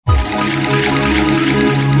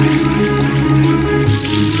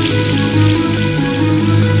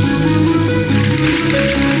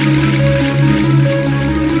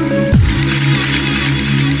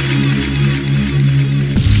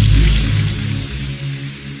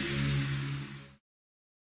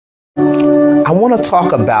want to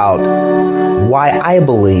talk about why I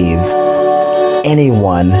believe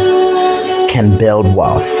anyone can build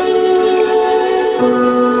wealth.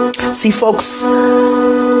 See, folks,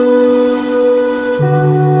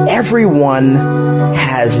 everyone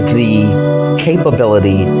has the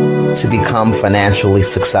capability to become financially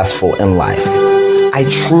successful in life. I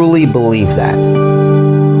truly believe that.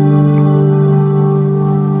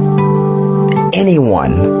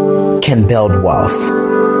 Anyone can build wealth,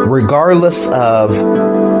 regardless of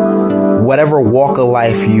whatever walk of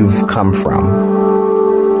life you've come from.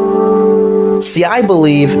 See, I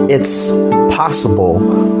believe it's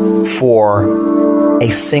possible for a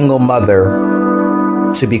single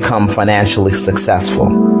mother to become financially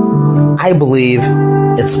successful. I believe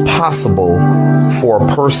it's possible for a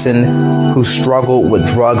person who struggled with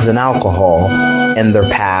drugs and alcohol in their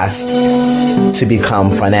past to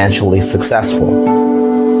become financially successful.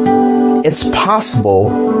 It's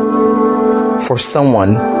possible for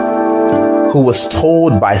someone who was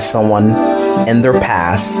told by someone in their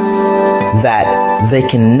past that they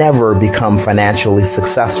can never become financially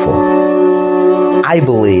successful. I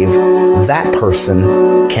believe that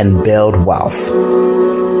person can build wealth.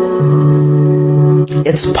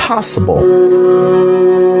 It's possible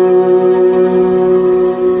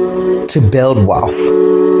to build wealth.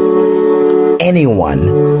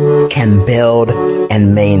 Anyone can build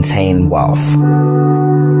and maintain wealth.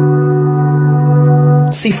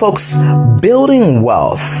 See, folks, building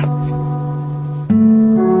wealth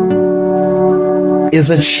is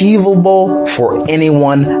achievable for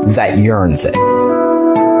anyone that yearns it.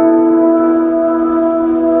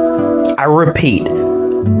 I repeat,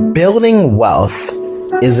 building wealth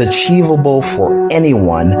is achievable for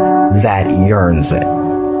anyone that yearns it.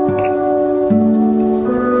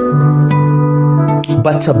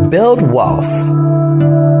 But to build wealth,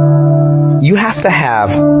 you have to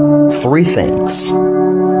have three things.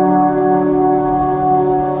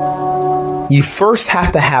 You first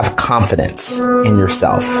have to have confidence in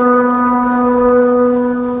yourself.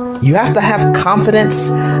 You have to have confidence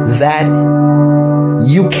that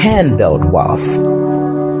you can build wealth.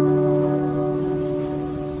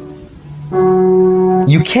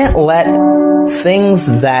 You can't let things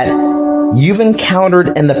that you've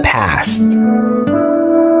encountered in the past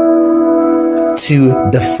to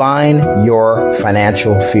define your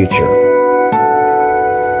financial future.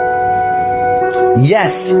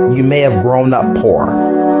 Yes, you may have grown up poor.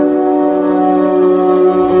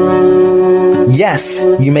 Yes,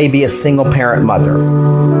 you may be a single parent mother.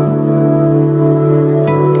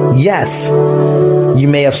 Yes, you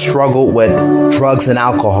may have struggled with drugs and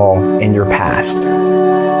alcohol in your past.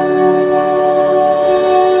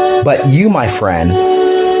 But you, my friend,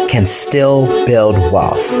 can still build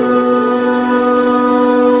wealth.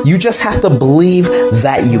 You just have to believe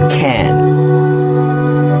that you can.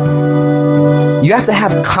 You have to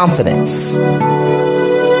have confidence.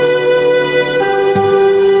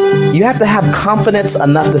 You have to have confidence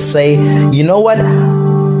enough to say, you know what?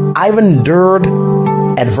 I've endured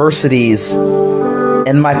adversities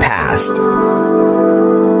in my past,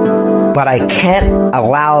 but I can't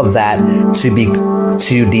allow that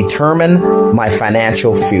to determine my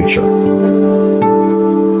financial future.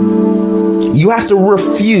 You have to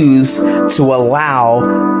refuse to allow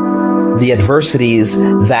the adversities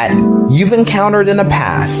that you've encountered in the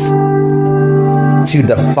past to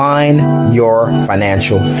define your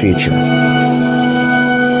financial future.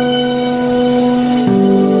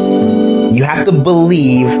 You have to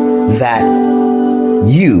believe that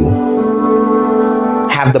you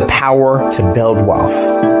have the power to build wealth.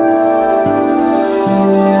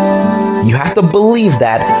 You have to believe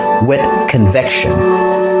that with conviction.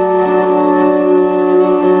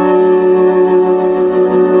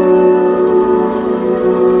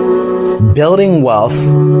 Building wealth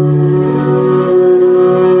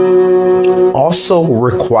also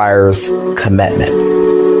requires commitment.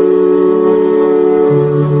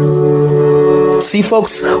 See,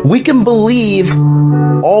 folks, we can believe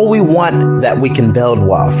all we want that we can build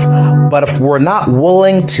wealth, but if we're not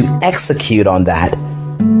willing to execute on that,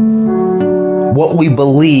 what we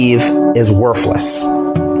believe is worthless.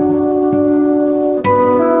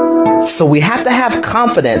 So we have to have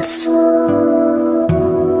confidence,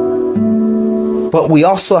 but we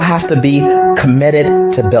also have to be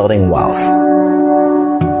committed to building wealth.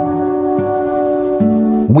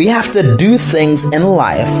 We have to do things in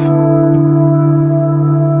life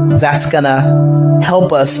that's gonna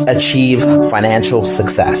help us achieve financial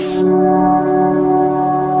success.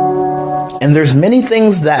 And there's many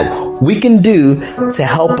things that we can do to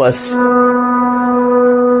help us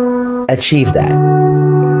achieve that.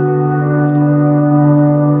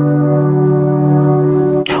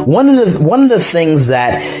 One of the things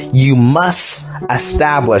that you must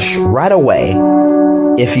establish right away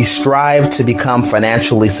if you strive to become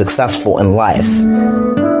financially successful in life,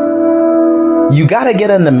 you got to get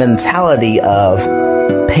in the mentality of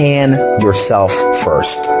paying yourself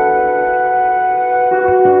first.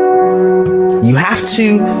 You have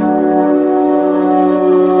to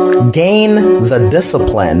gain the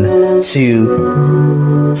discipline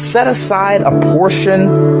to set aside a portion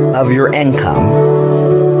of your income,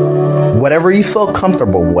 whatever you feel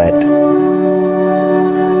comfortable with,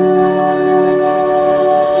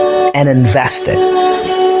 and invest it.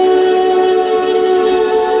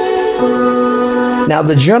 Now,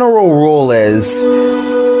 the general rule is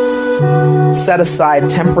set aside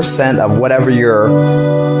 10% of whatever your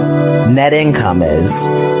net income is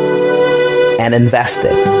and invest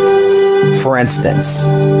it. For instance,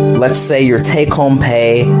 let's say your take-home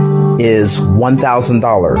pay is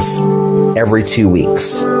 $1,000 every 2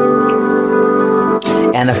 weeks.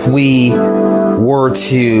 And if we were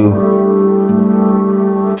to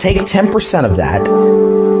take 10% of that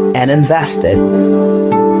and invest it,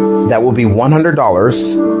 that will be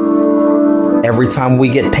 $100. Every time we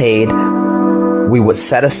get paid, we would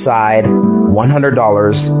set aside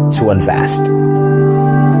 $100 to invest.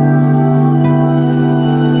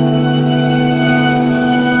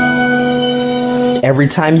 Every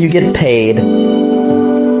time you get paid,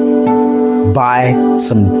 buy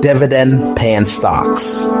some dividend-paying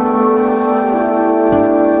stocks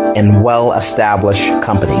in well-established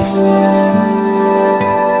companies.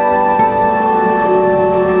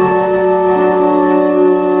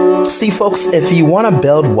 See, folks, if you want to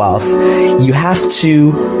build wealth, you have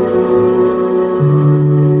to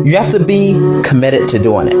be committed to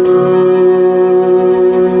doing it.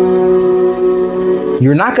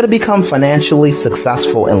 You're not going to become financially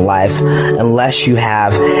successful in life unless you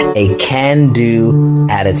have a can-do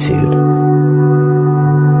attitude.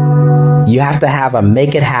 You have to have a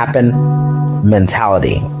make-it-happen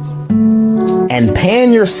mentality. And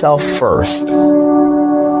paying yourself first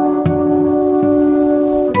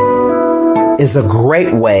is a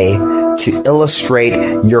great way to illustrate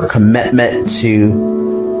your commitment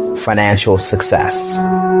to financial success.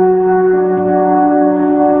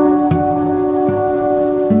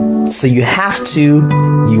 So you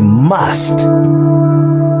must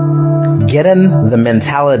get in the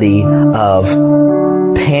mentality of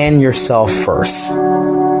paying yourself first.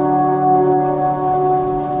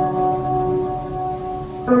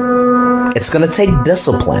 It's going to take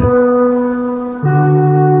discipline,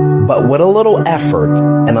 but with a little effort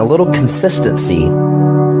and a little consistency,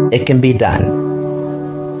 it can be done.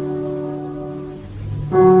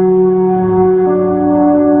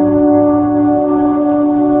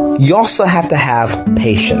 You also have to have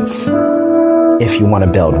patience if you want to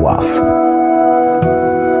build wealth.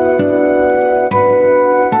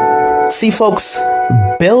 See, folks,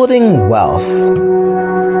 building wealth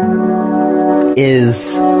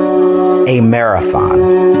is a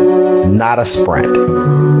marathon, not a sprint.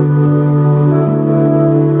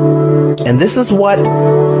 And this is what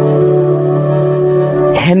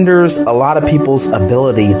hinders a lot of people's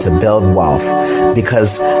ability to build wealth,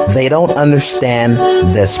 because they don't understand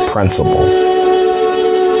this principle.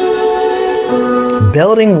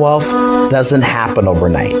 Building wealth doesn't happen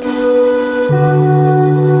overnight.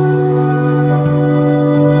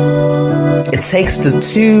 It takes the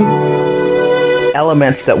two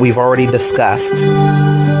elements that we've already discussed.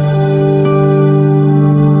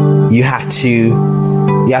 You have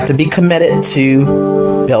to be committed to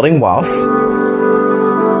building wealth.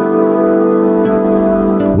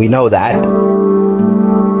 We know that.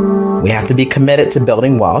 We have to be committed to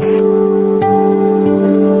building wealth.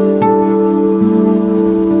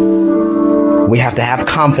 We have to have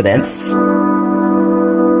confidence.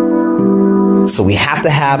 So we have to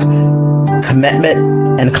have commitment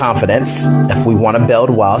and confidence if we want to build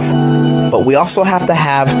wealth. But we also have to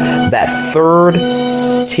have that third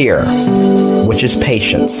tier, which is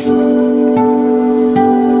patience.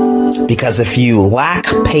 Because if you lack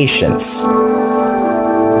patience,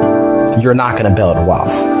 you're not going to build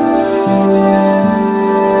wealth.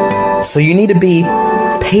 So you need to be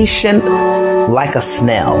patient like a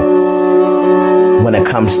snail when it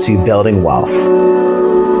comes to building wealth,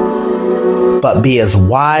 but be as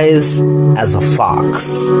wise as a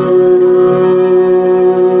fox.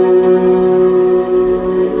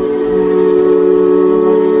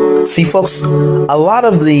 See, folks, a lot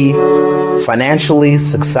of the financially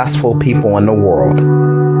successful people in the world,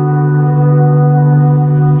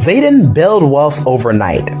 they didn't build wealth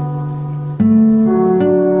overnight.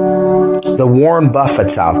 The Warren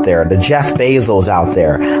Buffetts out there, the Jeff Bezos out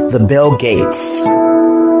there, the Bill Gates,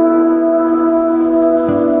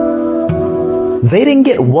 They didn't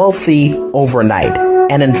get wealthy overnight.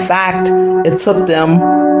 And in fact, it took them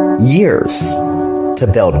years to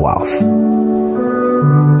build wealth.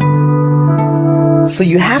 So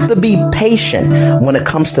you have to be patient when it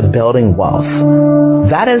comes to building wealth.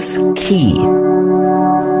 That is key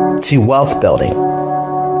to wealth building.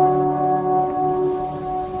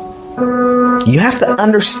 You have to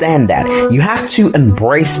understand that. You have to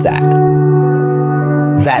embrace that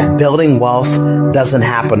building wealth doesn't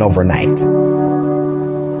happen overnight.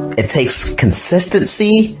 It takes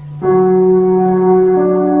consistency.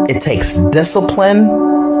 It takes discipline.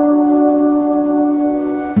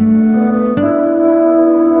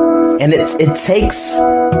 And it takes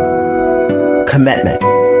commitment.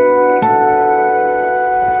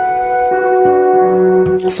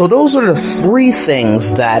 So those are the three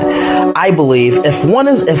things that I believe if one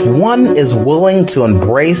is willing to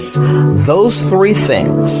embrace those three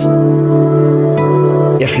things,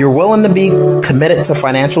 if you're willing to be committed to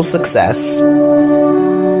financial success,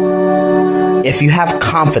 if you have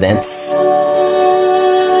confidence,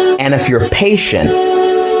 and if you're patient,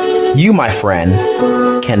 you, my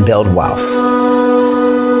friend, can build wealth.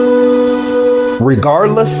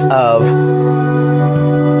 Regardless of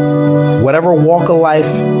whatever walk of life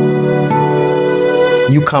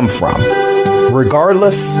you come from,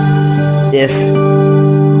 regardless if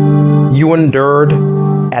you endured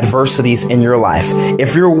adversities in your life,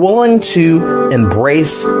 if you're willing to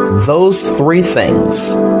embrace those three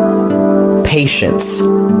things, patience,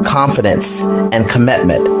 confidence, and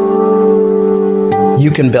commitment,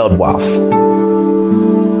 you can build wealth.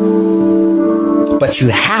 But you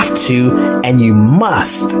have to and you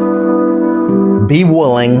must be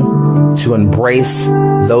willing to embrace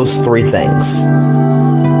those three things.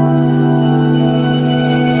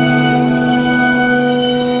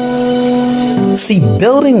 See,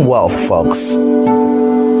 building wealth, folks,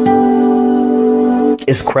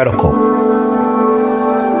 is critical.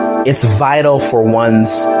 It's vital for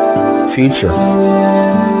one's future.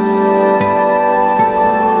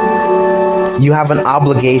 You have an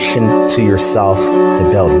obligation to yourself to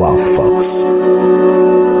build wealth, folks.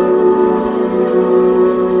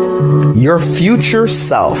 Your future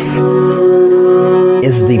self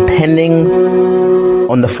is depending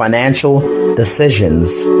on the financial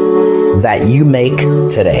decisions that you make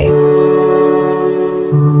today.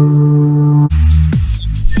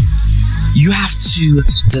 You have to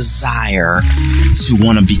desire to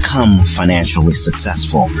want to become financially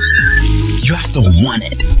successful. You have to want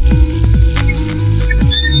it.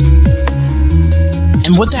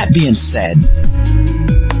 And with that being said,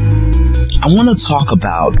 I want to talk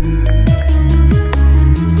about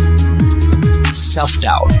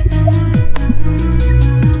self-doubt.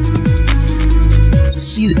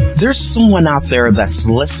 See, there's someone out there that's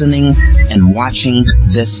listening and watching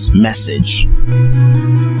this message,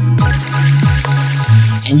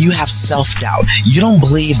 and you have self-doubt. You don't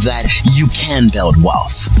believe that you can build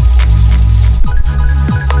wealth.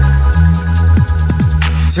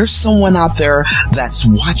 There's someone out there that's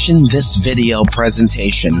watching this video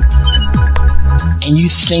presentation, and you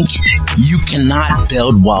think you cannot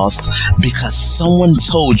build wealth because someone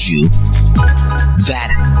told you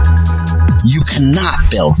that you cannot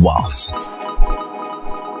build wealth.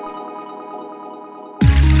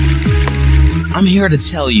 I'm here to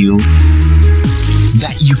tell you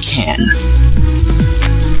that you can.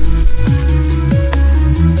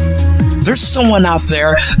 There's someone out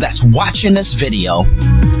there that's watching this video,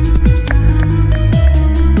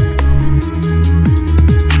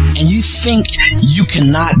 and you think you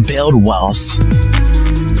cannot build wealth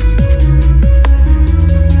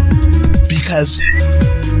because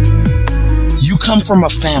you come from a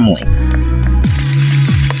family,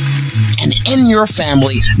 and in your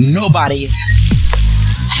family, nobody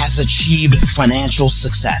has achieved financial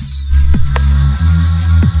success.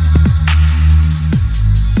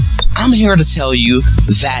 I'm here to tell you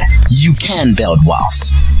that you can build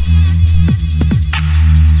wealth.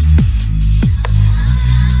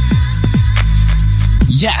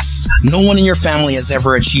 Yes, no one in your family has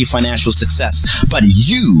ever achieved financial success, but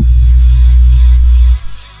you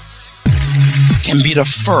can be the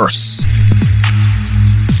first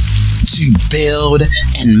to build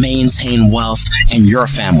and maintain wealth in your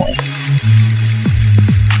family.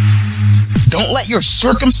 Don't let your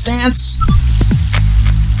circumstance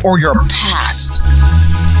or your past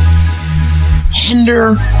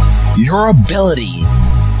hinder your ability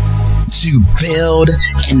to build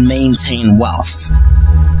and maintain wealth.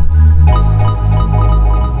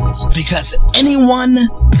 Because anyone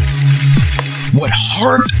with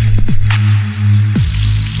heart,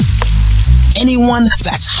 anyone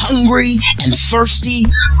that's hungry and thirsty,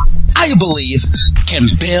 I believe can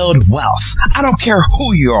build wealth. I don't care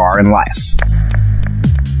who you are in life.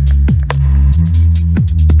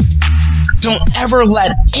 Don't ever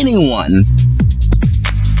let anyone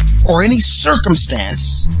or any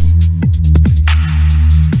circumstance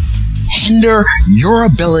hinder your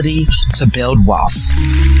ability to build wealth.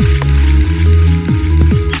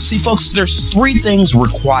 See, folks, there's 3 things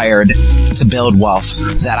required to build wealth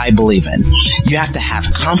that I believe in. You have to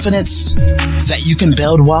have confidence that you can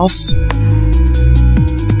build wealth.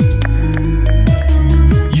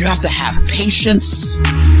 You have to have patience.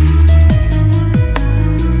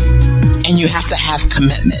 And you have to have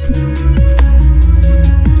commitment.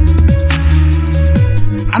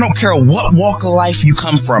 I don't care what walk of life you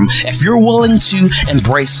come from. If you're willing to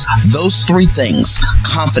embrace those 3 things,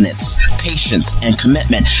 confidence, patience, and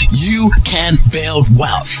commitment, you can build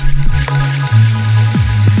wealth.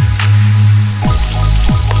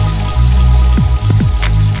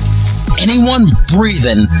 Anyone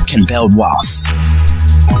breathing can build wealth.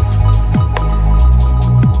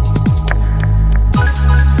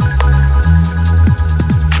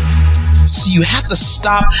 So you have to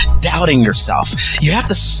stop doubting yourself. You have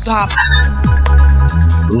to stop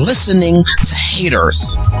listening to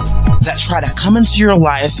haters that try to come into your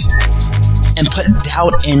life and put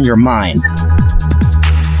doubt in your mind.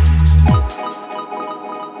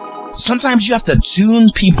 Sometimes you have to tune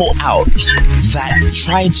people out that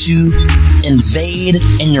try to invade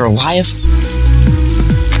in your life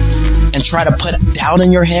and try to put doubt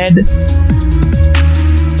in your head.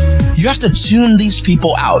 You have to tune these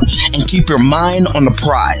people out and keep your mind on the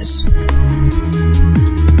prize.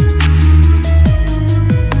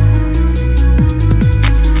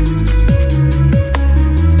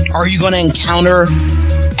 Are you going to encounter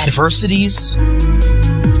adversities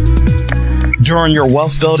during your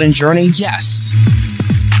wealth building journey? Yes.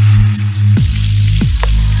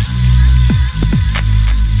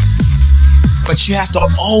 But you have to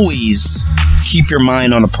always keep your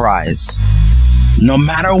mind on the prize. No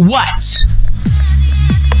matter what.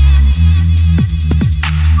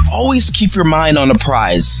 Always keep your mind on the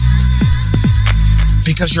prize.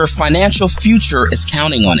 Because your financial future is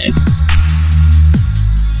counting on it.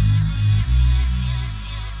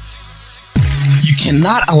 You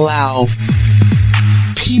cannot allow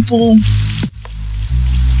people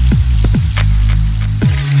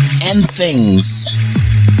and things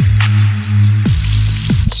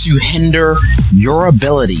to hinder your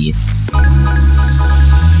ability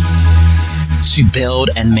to build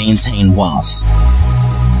and maintain wealth.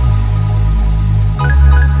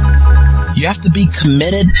 You have to be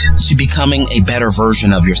committed to becoming a better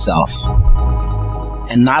version of yourself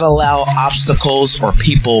and not allow obstacles or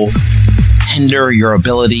people hinder your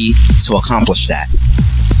ability to accomplish that.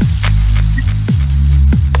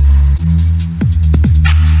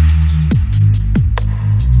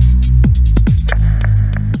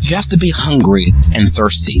 You have to be hungry and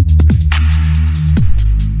thirsty.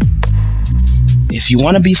 If you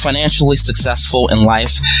want to be financially successful in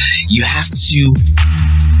life, you have to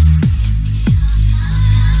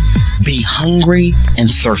be hungry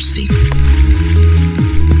and thirsty.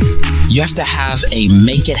 You have to have a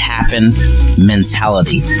make it happen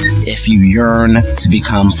mentality if you yearn to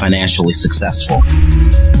become financially successful.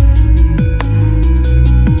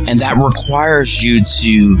 And that requires you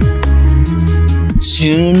to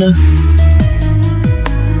tune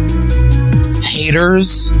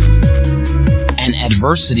haters and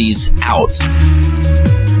adversities out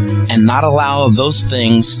and not allow those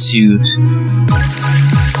things to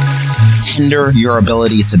hinder your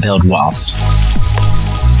ability to build wealth.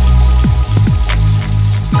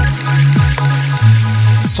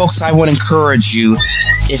 Folks, I would encourage you,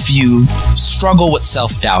 if you struggle with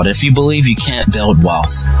self-doubt, if you believe you can't build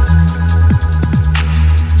wealth,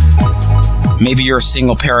 maybe you're a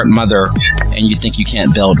single parent mother and you think you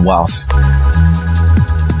can't build wealth.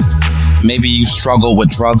 Maybe you struggled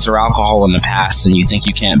with drugs or alcohol in the past and you think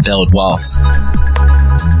you can't build wealth.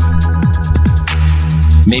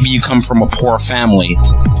 Maybe you come from a poor family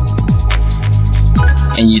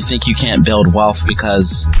and you think you can't build wealth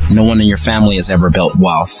because no one in your family has ever built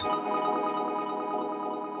wealth.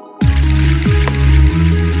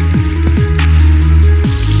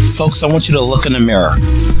 Folks, I want you to look in the mirror.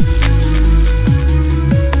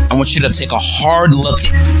 I want you to take a hard look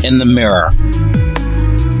in the mirror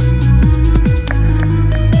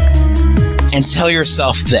and tell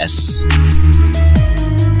yourself this: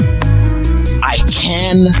 I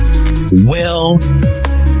can, will,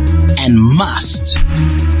 and must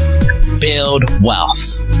build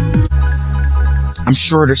wealth. I'm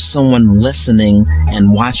sure there's someone listening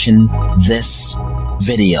and watching this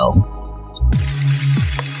video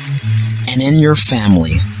and in your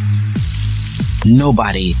family,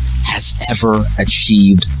 nobody has ever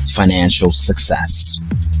achieved financial success.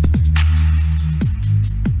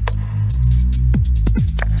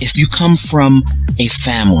 If you come from a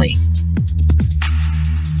family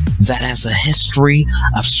that has a history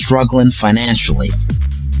of struggling financially,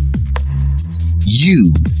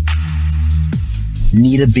 you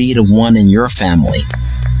need to be the one in your family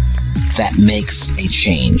that makes a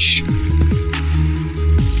change.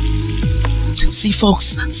 See,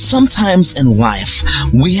 folks, sometimes in life,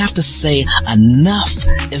 we have to say enough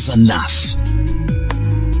is enough.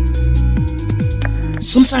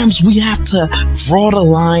 Sometimes we have to draw the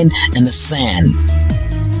line in the sand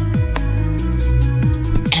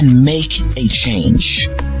and make a change.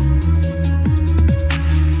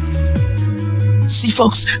 See,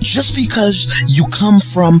 folks, just because you come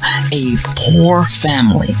from a poor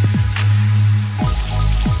family,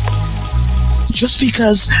 just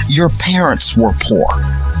because your parents were poor,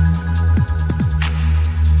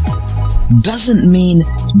 doesn't mean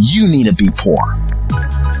you need to be poor.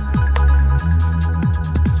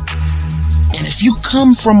 And if you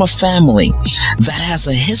come from a family that has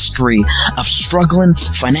a history of struggling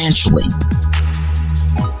financially,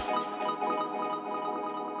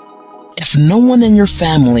 if no one in your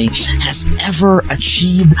family has ever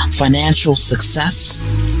achieved financial success,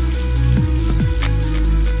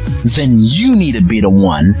 then you need to be the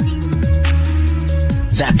one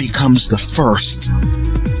that becomes the first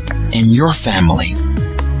in your family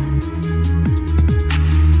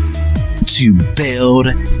to build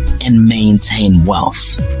and maintain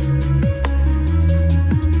wealth.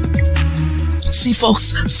 See,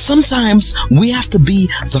 folks, sometimes we have to be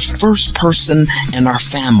the first person in our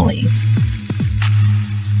family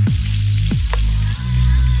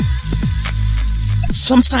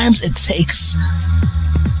sometimes it takes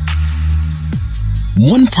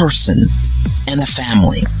one person in a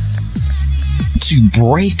family to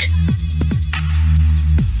break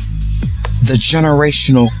the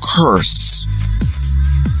generational curse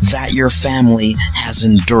that your family has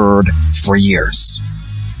endured for years.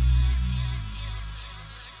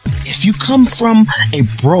 If you come from a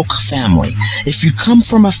broke family, if you come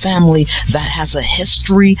from a family that has a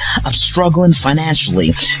history of struggling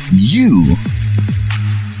financially, you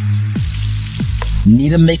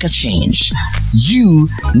need to make a change. You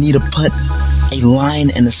need to put a line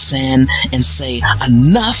in the sand and say,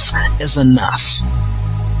 enough is enough.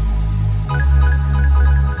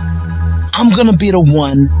 I'm going to be the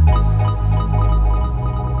one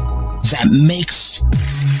that makes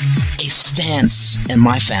a stance in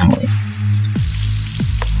my family.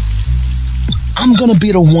 I'm going to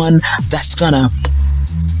be the one that's going to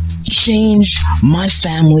change my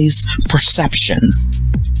family's perception.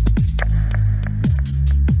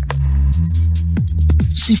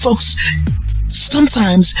 See, folks,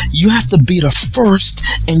 sometimes you have to be the first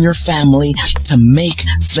in your family to make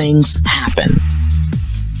things happen.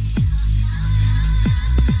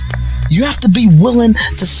 You have to be willing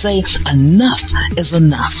to say enough is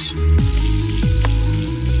enough.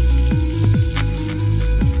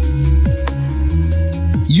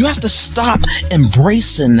 You have to stop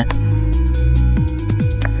embracing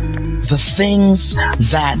the things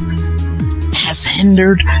that has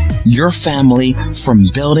hindered your family from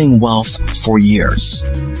building wealth for years.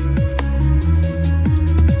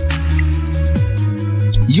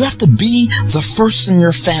 You have to be the first in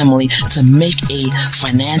your family to make a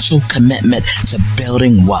financial commitment to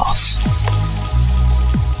building wealth.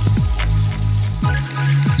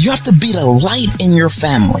 You have to be the light in your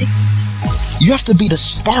family. You have to be the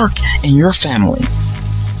spark in your family.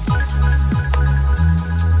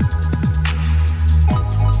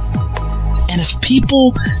 And if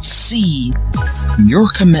people see your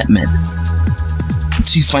commitment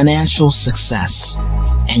to financial success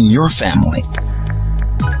in your family,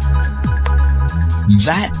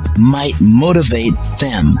 that might motivate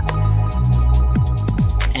them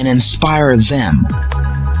and inspire them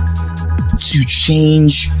to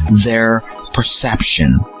change their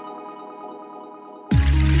perception.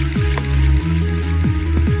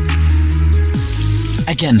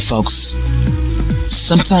 Again, folks,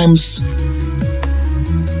 sometimes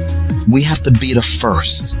we have to be the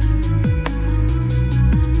first.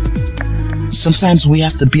 Sometimes we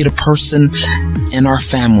have to be the person in our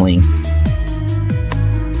family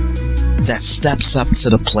that steps up to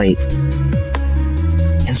the plate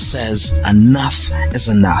and says, enough is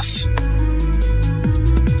enough.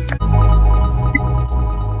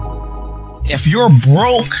 If you're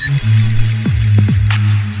broke,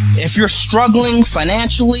 if you're struggling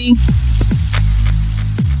financially,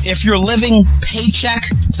 if you're living paycheck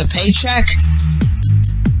to paycheck,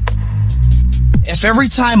 If every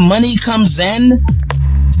time money comes in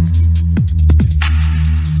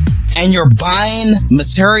and you're buying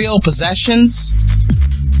material possessions,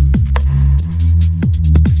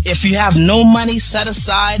 if you have no money set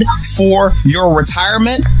aside for your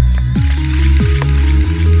retirement,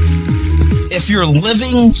 if you're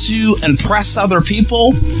living to impress other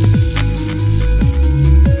people,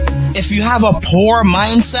 if you have a poor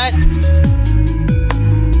mindset,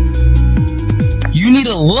 you need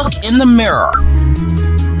to look in the mirror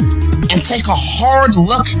and take a hard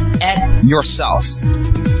look at yourself.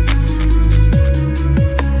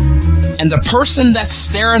 And the person that's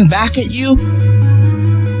staring back at you,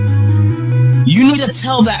 you need to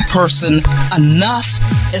tell that person enough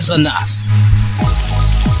is enough.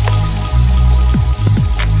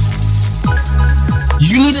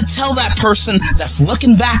 You need to tell that person that's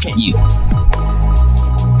looking back at you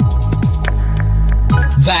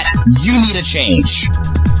that you need a change.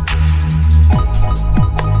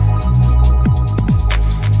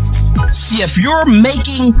 See, if you're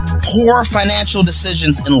making poor financial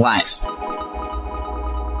decisions in life,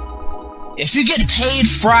 if you get paid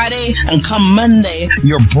Friday and come Monday,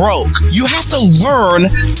 you're broke, you have to learn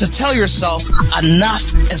to tell yourself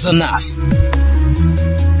enough is enough.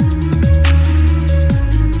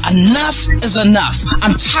 Enough is enough.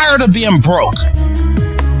 I'm tired of being broke.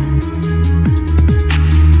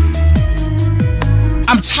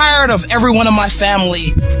 I'm tired of everyone in my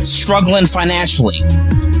family struggling financially.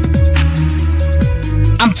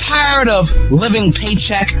 I'm tired of living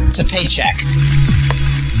paycheck to paycheck.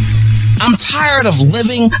 I'm tired of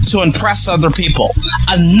living to impress other people.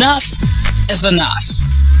 Enough is enough.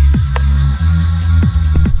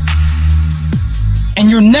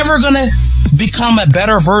 And you're never going to become a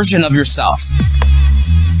better version of yourself.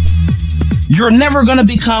 You're never going to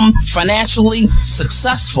become financially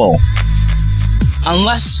successful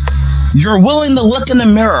unless you're willing to look in the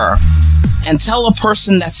mirror and tell a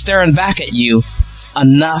person that's staring back at you,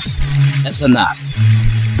 enough is enough.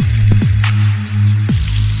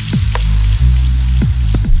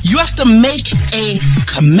 You have to make a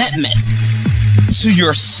commitment to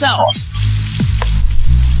yourself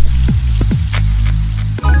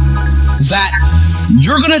that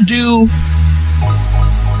you're going to do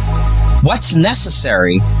what's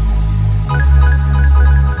necessary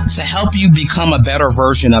to help you become a better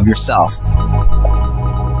version of yourself.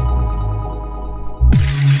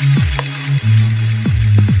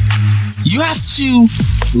 You have to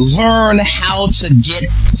learn how to get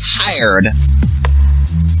tired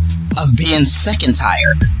of being sick and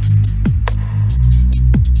tired.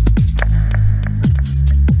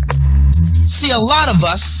 See, a lot of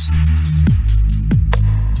us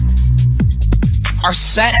are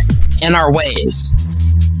set in our ways.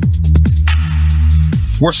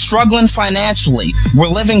 We're struggling financially. We're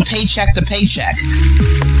living paycheck to paycheck.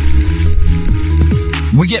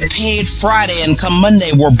 We get paid Friday and come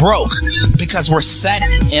Monday, we're broke because we're set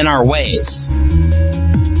in our ways.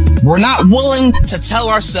 We're not willing to tell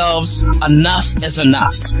ourselves enough is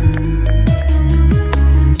enough.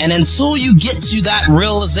 And until you get to that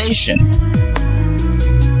realization,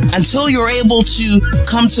 until you're able to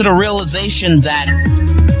come to the realization that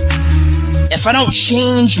if I don't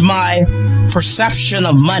change my perception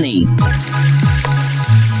of money,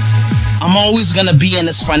 I'm always going to be in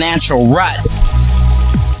this financial rut.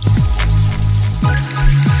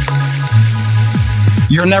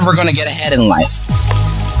 You're never going to get ahead in life.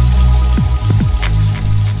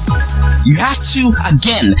 You have to,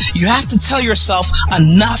 again, you have to tell yourself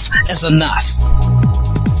enough is enough.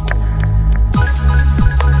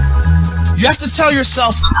 You have to tell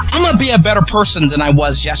yourself, I'm going to be a better person than I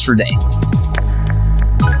was yesterday.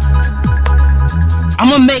 I'm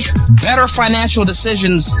going to make better financial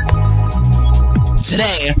decisions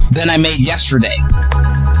today than I made yesterday.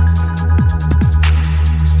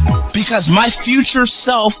 Because my future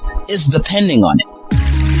self is depending on it.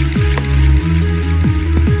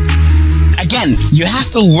 Again, you have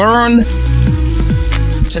to learn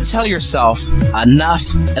to tell yourself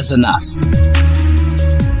enough is enough.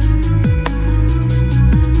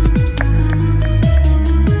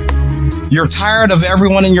 You're tired of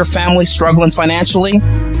everyone in your family struggling financially?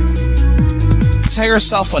 Tell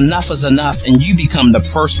yourself enough is enough, and you become the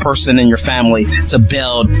first person in your family to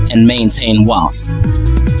build and maintain wealth.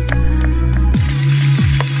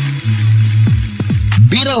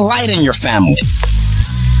 Be the light in your family.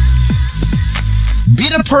 Be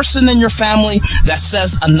the person in your family that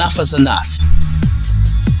says enough is enough.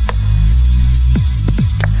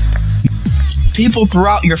 People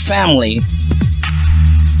throughout your family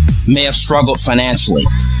may have struggled financially.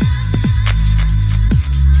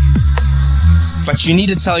 But you need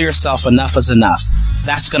to tell yourself enough is enough.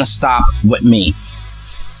 That's going to stop with me.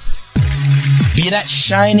 Be that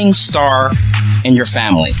shining star in your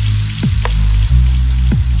family.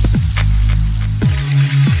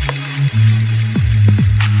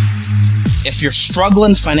 If you're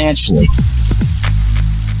struggling financially,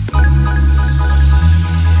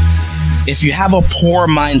 if you have a poor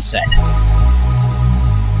mindset,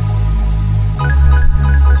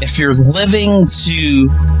 if you're living to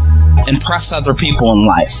impress other people in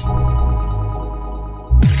life,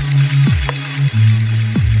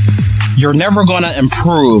 you're never going to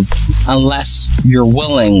improve unless you're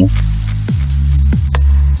willing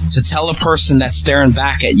to tell a person that's staring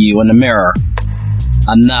back at you in the mirror,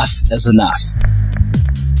 enough is enough.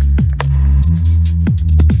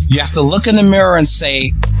 You have to look in the mirror and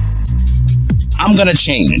say, I'm going to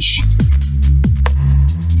change.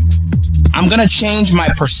 I'm going to change my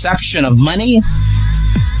perception of money.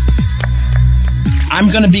 I'm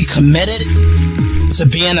going to be committed to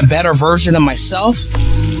being a better version of myself.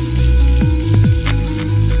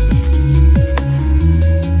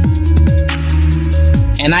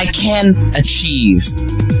 And I can achieve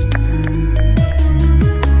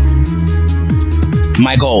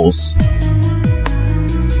my goals.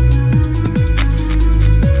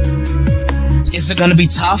 Is it going to be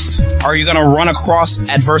tough? Are you going to run across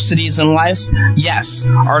adversities in life? Yes.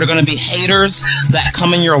 Are there going to be haters that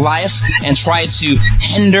come in your life and try to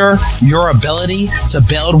hinder your ability to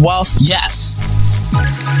build wealth? Yes.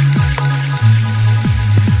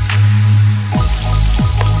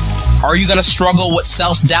 Are you going to struggle with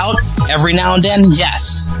self-doubt every now and then?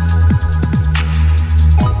 Yes.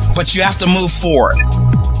 But you have to move forward.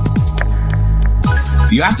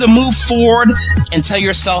 You have to move forward and tell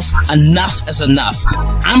yourself enough is enough.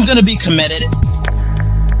 I'm going to be committed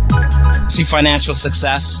to financial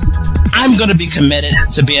success. I'm going to be committed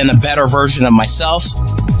to being a better version of myself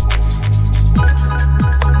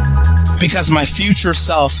because my future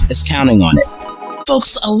self is counting on it.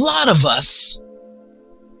 Folks, a lot of us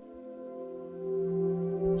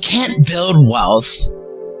can't build wealth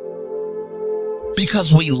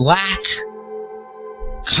because we lack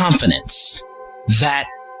confidence that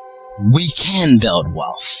we can build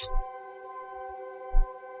wealth.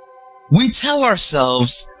 We tell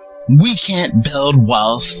ourselves we can't build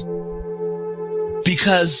wealth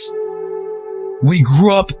because we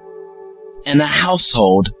grew up in a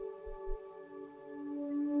household,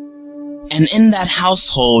 and in that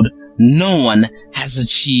household, no one has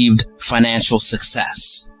achieved financial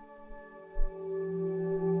success.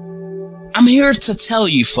 I'm here to tell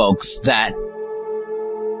you folks that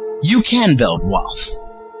you can build wealth.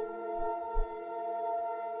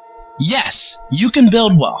 Yes, you can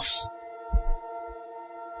build wealth.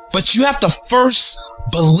 But you have to first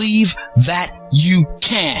believe that you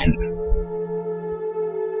can.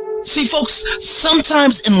 See, folks,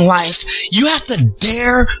 sometimes in life, you have to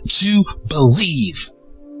dare to believe.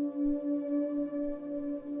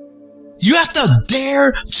 You have to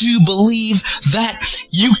dare to believe that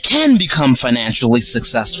you can become financially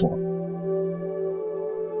successful.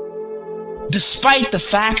 Despite the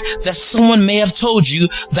fact that someone may have told you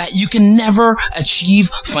that you can never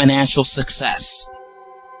achieve financial success.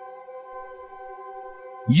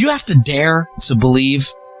 You have to dare to believe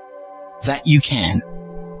that you can.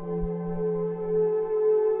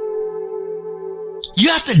 You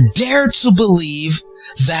have to dare to believe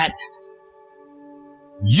that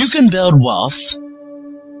you can build wealth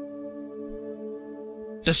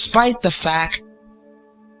despite the fact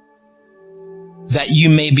that you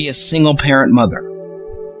may be a single parent mother.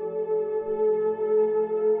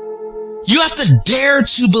 You have to dare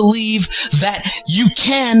to believe that you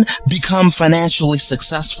can become financially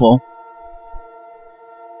successful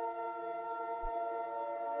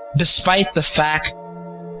despite the fact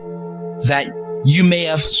that you may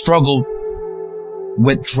have struggled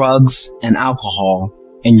with drugs and alcohol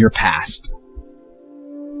in your past.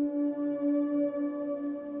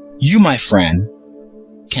 You, my friend,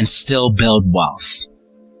 can still build wealth.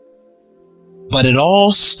 But it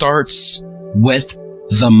all starts with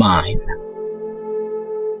the mind.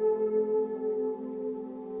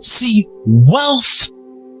 See, wealth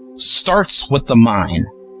starts with the mind.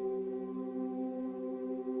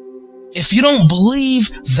 If you don't believe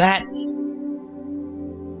that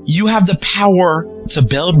you have the power to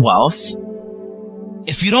build wealth,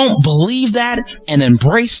 if you don't believe that and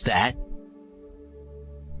embrace that,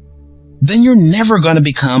 then you're never going to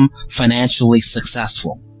become financially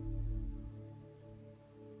successful.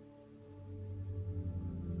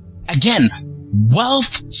 Again,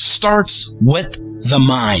 wealth starts with the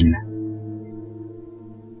mind.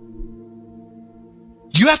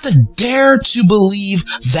 You have to dare to believe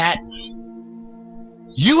that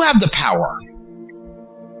you have the power.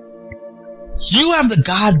 You have the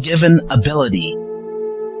God-given ability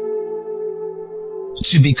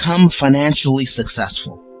to become financially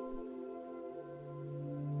successful.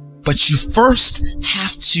 But you first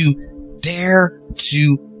have to dare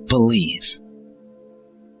to believe.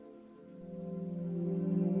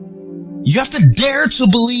 You have to dare to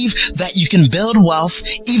believe that you can build wealth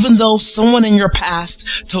even though someone in your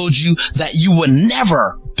past told you that you would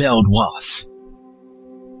never build wealth.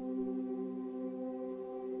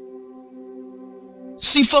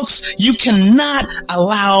 See, folks, you cannot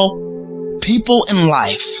allow people in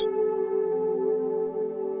life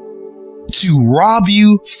to rob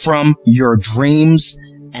you from your dreams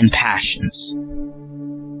and passions.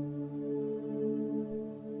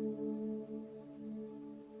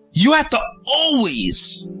 You have to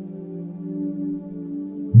always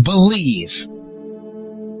believe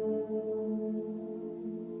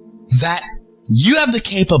that you have the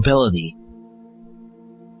capability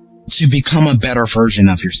to become a better version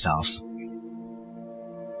of yourself.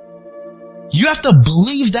 You have to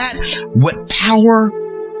believe that with power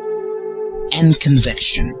and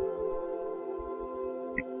conviction.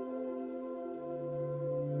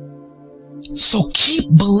 So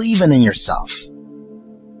keep believing in yourself.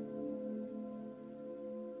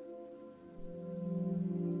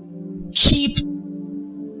 Keep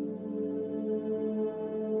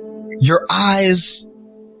your eyes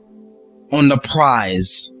on the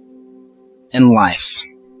prize in life.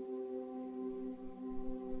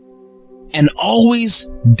 And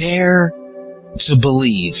always dare to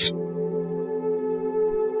believe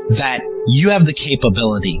that you have the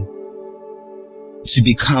capability to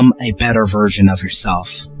become a better version of yourself.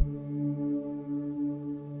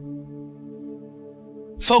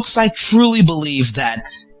 Folks, I truly believe that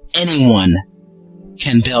anyone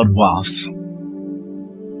can build wealth.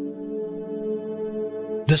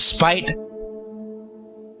 Despite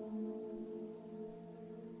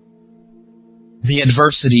the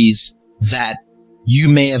adversities that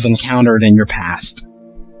you may have encountered in your past,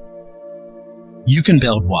 you can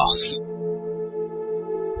build wealth.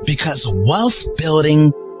 Because wealth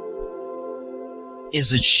building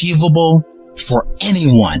is achievable for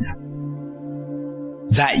anyone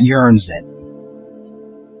that yearns it.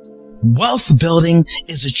 Wealth building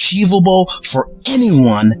is achievable for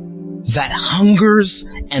anyone that hungers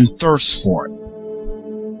and thirsts for it.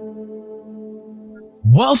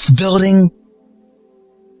 Wealth building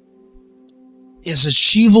is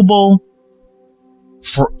achievable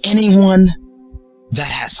for anyone that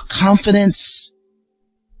has confidence,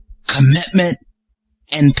 commitment,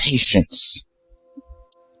 and patience.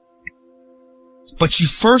 But you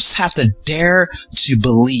first have to dare to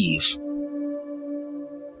believe.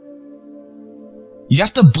 You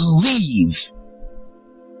have to believe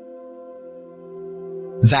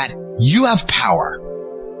that you have power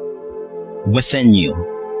within you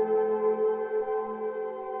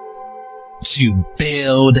to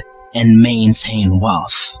build and maintain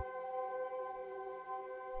wealth.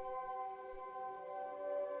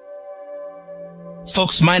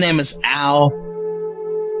 Folks, my name is Al,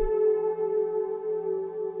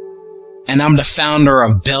 and I'm the founder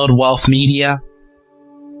of Build Wealth Media.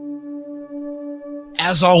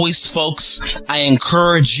 As always, folks, I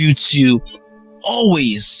encourage you to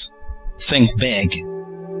always think big.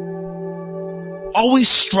 Always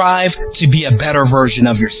strive to be a better version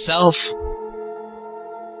of yourself.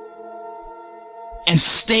 And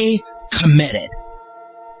stay committed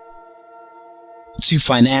to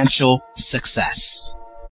financial success.